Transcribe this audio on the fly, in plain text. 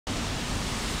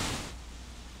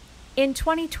In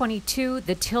 2022,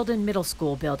 the Tilden Middle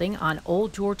School building on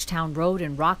Old Georgetown Road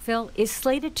in Rockville is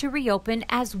slated to reopen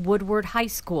as Woodward High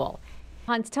School.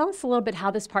 Hans, tell us a little bit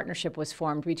how this partnership was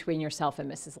formed between yourself and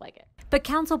Mrs. Leggett. But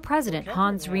Council President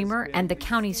Hans Reamer and the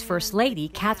county's First Lady,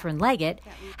 Catherine Leggett,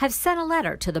 have sent a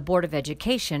letter to the Board of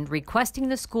Education requesting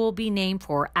the school be named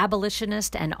for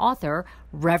abolitionist and author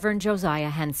Reverend Josiah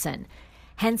Henson.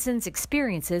 Henson's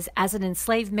experiences as an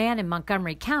enslaved man in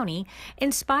Montgomery County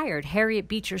inspired Harriet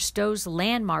Beecher Stowe's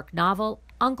landmark novel,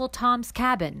 Uncle Tom's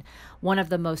Cabin, one of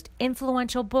the most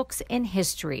influential books in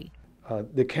history.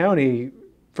 The county,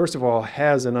 first of all,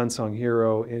 has an unsung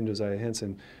hero in Josiah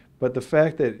Henson, but the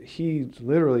fact that he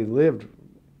literally lived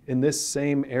in this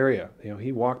same area,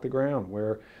 he walked the ground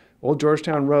where Old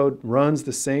Georgetown Road runs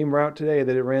the same route today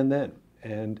that it ran then.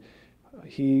 And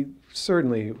he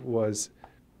certainly was,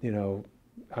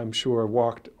 I'm sure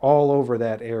walked all over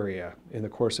that area in the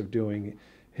course of doing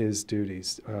his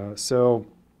duties. He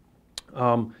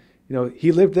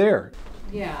lived there.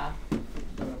 Yeah. I'm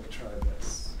going to try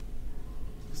this.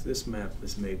 This map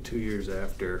was made 2 years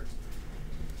after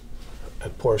a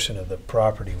portion of the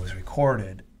property was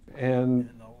recorded. And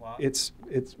it's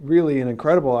really an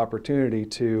incredible opportunity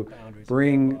to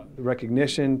bring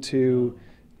recognition to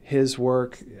his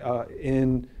work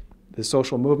in the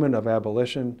social movement of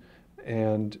abolition,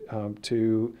 and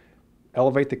to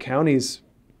elevate the county's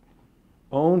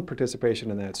own participation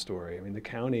in that story. I mean, the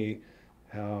county,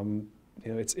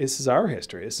 this is our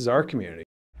history. This is our community.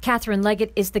 Catherine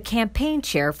Leggett is the campaign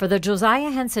chair for the Josiah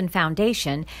Henson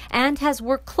Foundation and has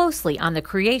worked closely on the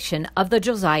creation of the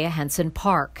Josiah Henson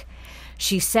Park.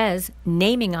 She says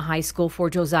naming a high school for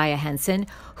Josiah Henson,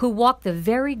 who walked the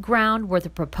very ground where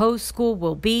the proposed school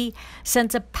will be,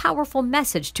 sends a powerful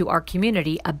message to our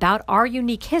community about our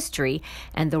unique history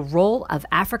and the role of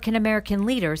African American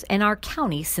leaders in our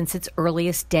county since its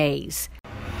earliest days.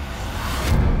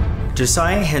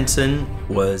 Josiah Henson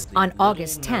was... On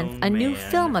August 10th, a new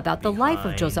film about the life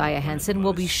of Josiah Henson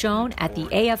will be shown at the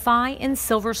AFI in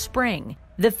Silver Spring.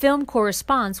 The film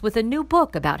corresponds with a new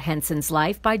book about Henson's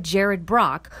life by Jared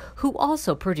Brock, who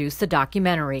also produced the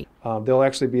documentary. There'll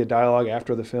actually be a dialogue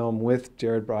after the film with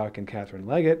Jared Brock and Catherine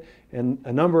Leggett, and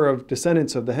a number of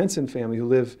descendants of the Henson family who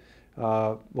live,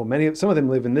 some of them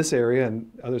live in this area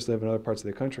and others live in other parts of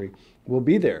the country, will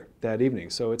be there that evening.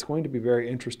 So it's going to be very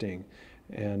interesting,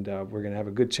 and we're going to have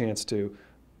a good chance to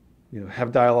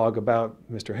have dialogue about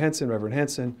Mr. Henson, Reverend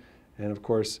Henson, and of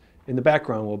course in the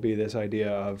background will be this idea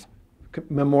of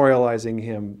memorializing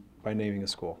him by naming a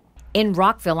school. In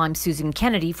Rockville, I'm Susan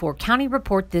Kenedy for County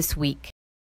Report This Week.